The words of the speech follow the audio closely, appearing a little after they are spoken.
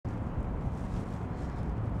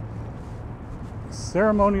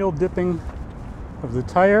ceremonial dipping of the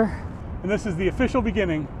tire. And this is the official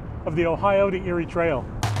beginning of the Ohio-to-Erie Trail.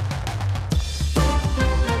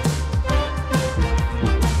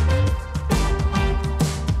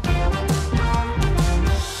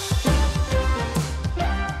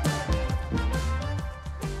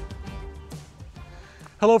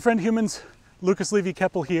 Hello friend humans, Lucas Levy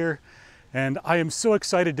Keppel here, and I am so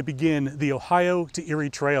excited to begin the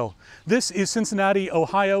Ohio-to-Erie Trail. This is Cincinnati,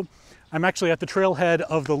 Ohio. I'm actually at the trailhead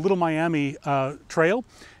of the Little Miami Trail,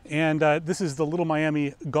 and this is the Little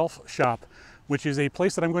Miami Golf Shop, which is a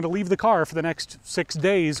place that I'm going to leave the car for the next 6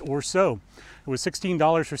 days or so. It was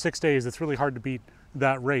 $16 for 6 days. It's really hard to beat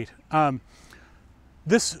that rate.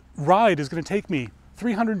 This ride is going to take me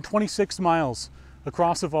 326 miles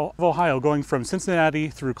across of Ohio, going from Cincinnati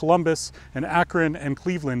through Columbus and Akron and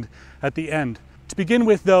Cleveland at the end. To begin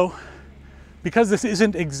with though, because this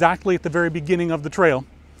isn't exactly at the very beginning of the trail,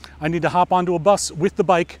 I need to hop onto a bus with the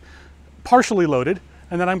bike partially loaded,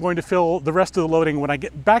 and then I'm going to fill the rest of the loading when I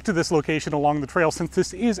get back to this location along the trail, since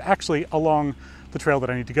this is actually along the trail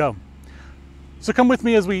that I need to go. So come with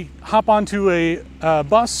me as we hop onto a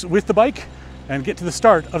bus with the bike and get to the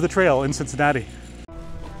start of the trail in Cincinnati.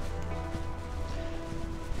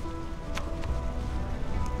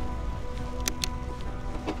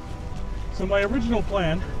 So my original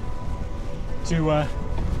plan to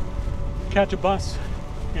catch a bus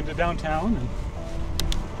into downtown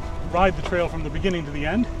and ride the trail from the beginning to the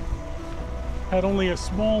end had only a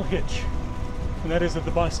small hitch, and that is that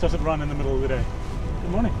the bus doesn't run in the middle of the day. Good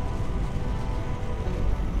morning.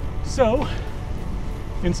 So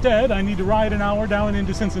instead I need to ride an hour down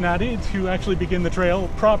into Cincinnati to actually begin the trail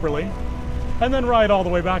properly, and then ride all the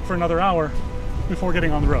way back for another hour before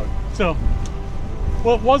getting on the road. So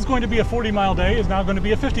what was going to be a 40-mile day is now going to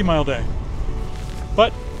be a 50-mile day.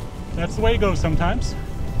 But that's the way it goes sometimes.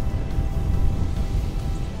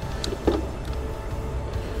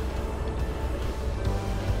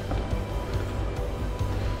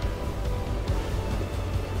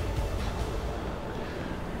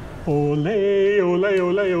 Ole, ole,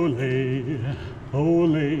 ole, ole,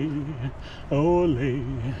 ole, ole.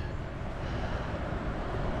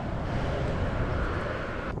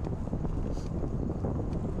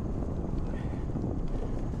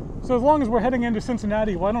 So as long as we're heading into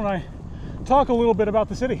Cincinnati, why don't I talk a little bit about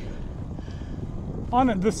the city?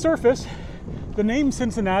 On the surface, the name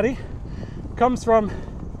Cincinnati comes from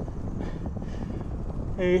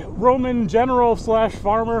a Roman general slash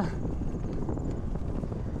farmer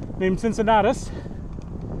named Cincinnatus,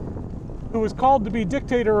 who was called to be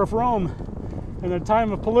dictator of Rome in a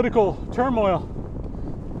time of political turmoil.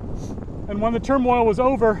 And when the turmoil was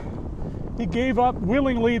over, he gave up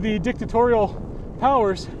willingly the dictatorial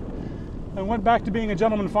powers and went back to being a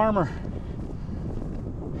gentleman farmer.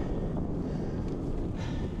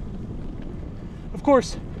 Of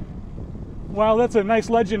course, while that's a nice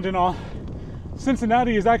legend and all,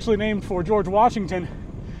 Cincinnati is actually named for George Washington,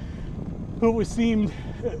 who was seen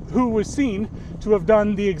to have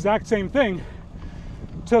done the exact same thing.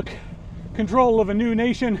 Took control of a new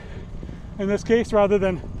nation, in this case, rather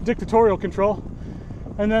than dictatorial control,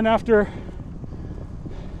 and then after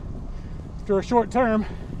a short term,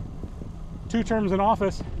 2 terms in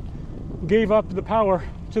office, gave up the power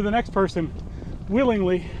to the next person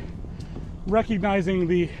willingly, recognizing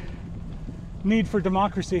the need for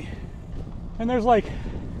democracy. And there's like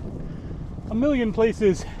a million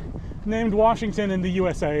places named Washington in the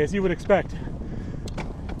USA, as you would expect.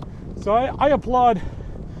 So I applaud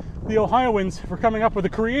the Ohioans for coming up with a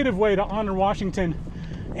creative way to honor Washington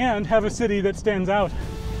and have a city that stands out.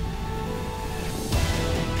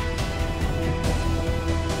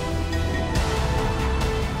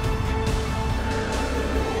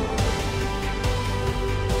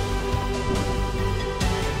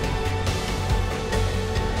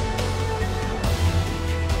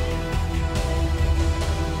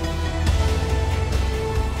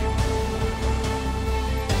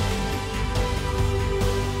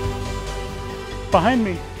 Behind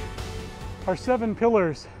me are 7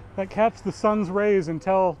 pillars that catch the sun's rays and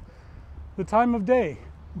tell the time of day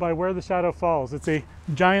by where the shadow falls. It's a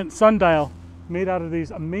giant sundial made out of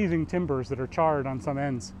these amazing timbers that are charred on some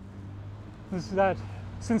ends. This is at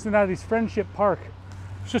Cincinnati's Friendship Park.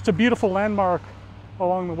 It's just a beautiful landmark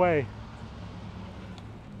along the way.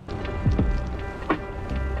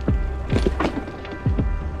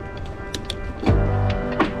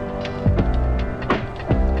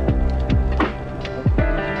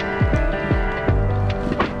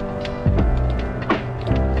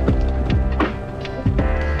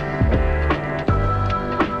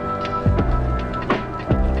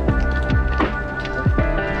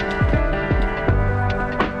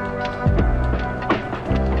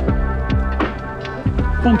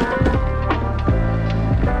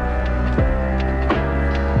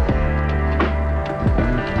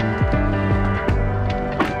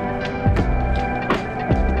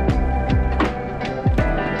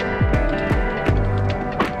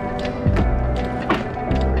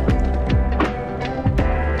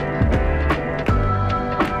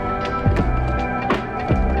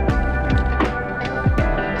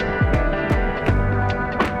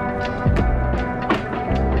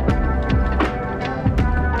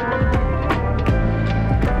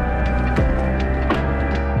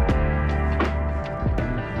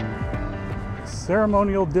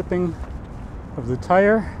 Ceremonial dipping of the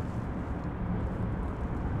tire.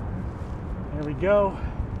 There we go.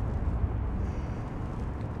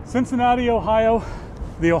 Cincinnati, Ohio,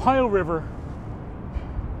 the Ohio River.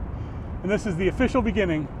 And this is the official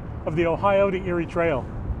beginning of the Ohio-to-Erie Trail.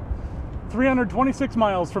 326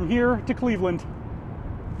 miles from here to Cleveland,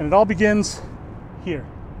 and it all begins here.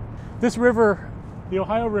 This river, the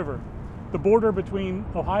Ohio River, the border between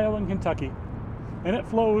Ohio and Kentucky, and it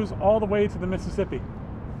flows all the way to the Mississippi.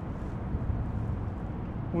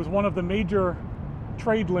 It was one of the major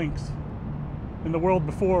trade links in the world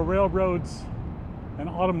before railroads and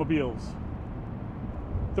automobiles.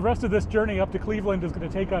 The rest of this journey up to Cleveland is going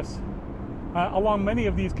to take us along many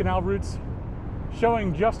of these canal routes,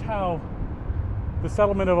 showing just how the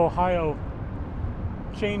settlement of Ohio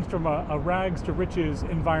changed from a rags to riches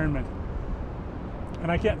environment.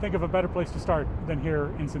 And I can't think of a better place to start than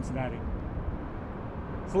here in Cincinnati.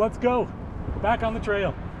 So let's go back on the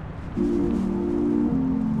trail.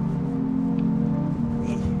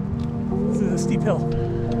 This is a steep hill.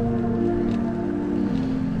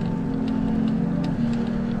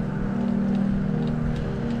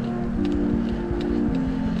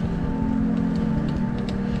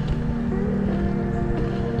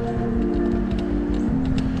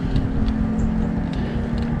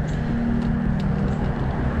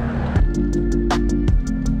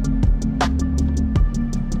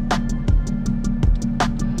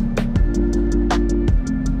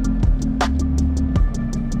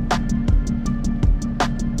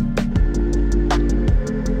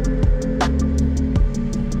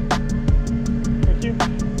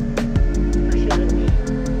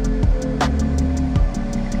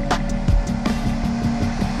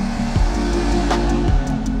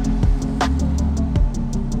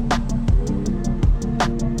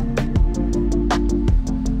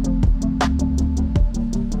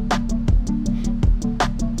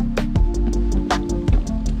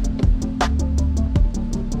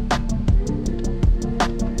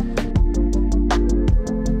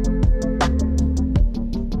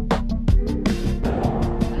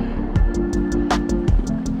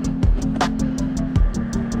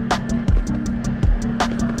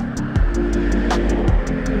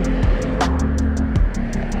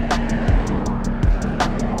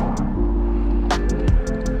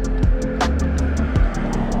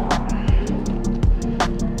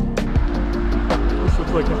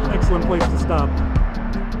 Like an excellent place to stop.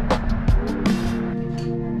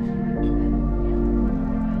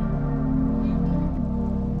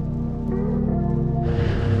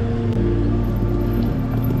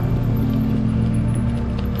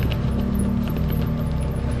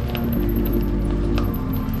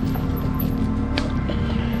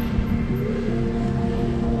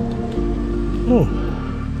 Oh,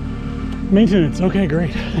 maintenance. Okay,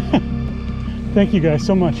 great. Thank you guys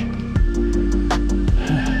so much.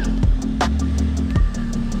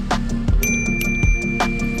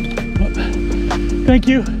 Thank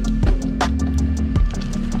you.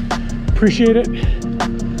 Appreciate it.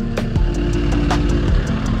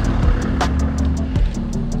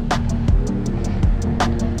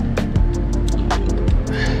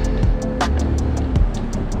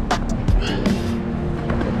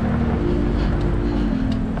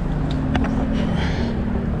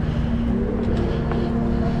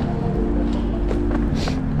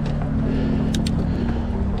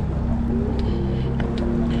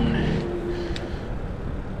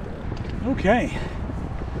 Okay,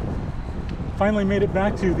 finally made it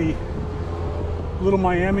back to the Little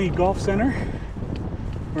Miami Golf Center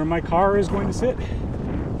where my car is going to sit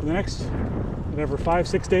for the next, whatever,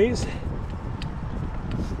 5-6 days.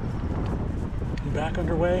 I'm back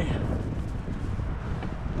underway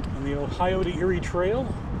on the Ohio-to-Erie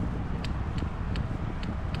Trail.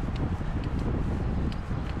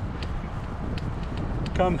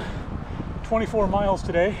 Come 24 miles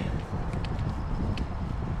today,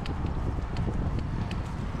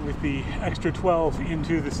 with the extra 12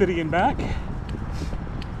 into the city and back.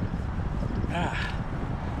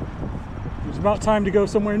 It's about time to go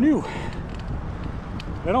somewhere new.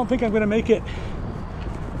 I don't think I'm going to make it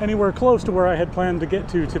anywhere close to where I had planned to get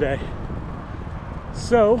to today.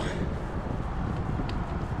 So,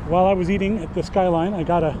 while I was eating at the Skyline, I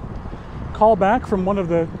got a call back from one of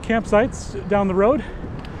the campsites down the road,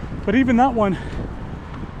 but even that one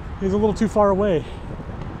is a little too far away.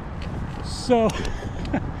 So,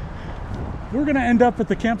 we're going to end up at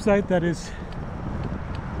the campsite that is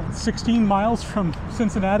 16 miles from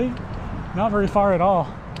Cincinnati. Not very far at all.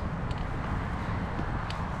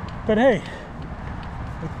 But hey,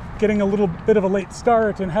 getting a little bit of a late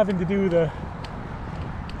start and having to do the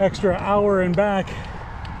extra hour and back,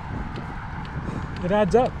 It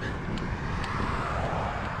adds up.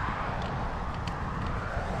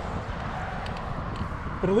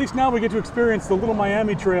 But at least now we get to experience the Little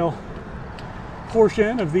Miami Trail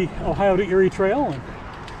portion of the Ohio-to-Erie Trail. And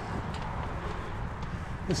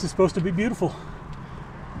this is supposed to be beautiful.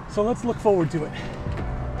 So let's look forward to it.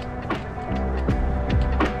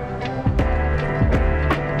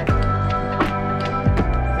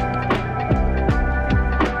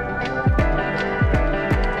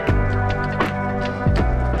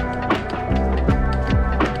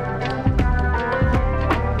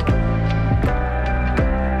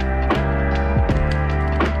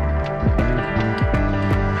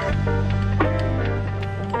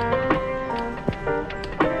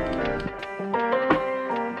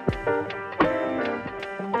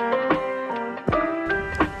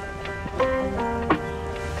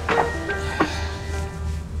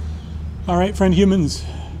 All right, friend humans,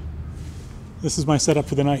 this is my setup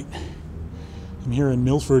for the night. I'm here in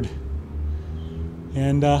Milford,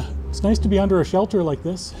 and it's nice to be under a shelter like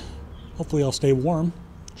this. Hopefully I'll stay warm.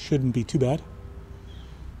 Shouldn't be too bad.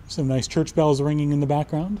 Some nice church bells ringing in the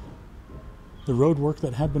background. The road work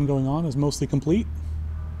that had been going on is mostly complete.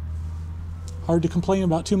 Hard to complain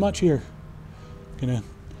about too much here. Gonna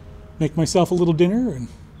make myself a little dinner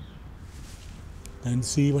and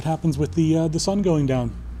see what happens with the sun going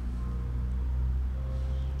down.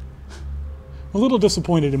 I'm a little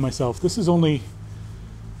disappointed in myself. This is only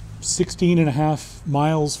 16.5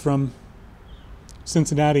 miles from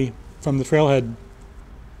Cincinnati, from the trailhead.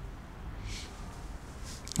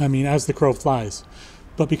 I mean, as the crow flies.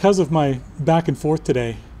 But because of my back and forth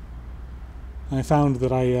today, I found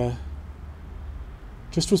that I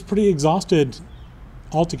just was pretty exhausted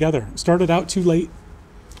altogether. Started out too late.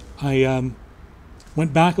 I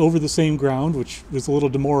went back over the same ground, which was a little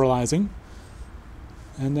demoralizing.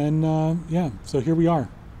 And then, yeah, so here we are.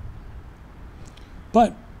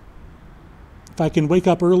 But if I can wake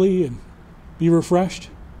up early and be refreshed,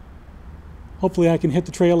 hopefully I can hit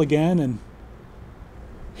the trail again and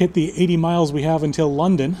hit the 80 miles we have until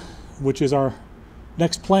London, which is our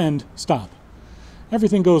next planned stop.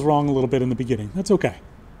 Everything goes wrong a little bit in the beginning. That's okay.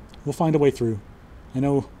 We'll find a way through. I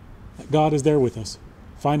know that God is there with us,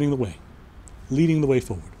 finding the way, leading the way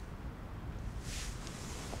forward.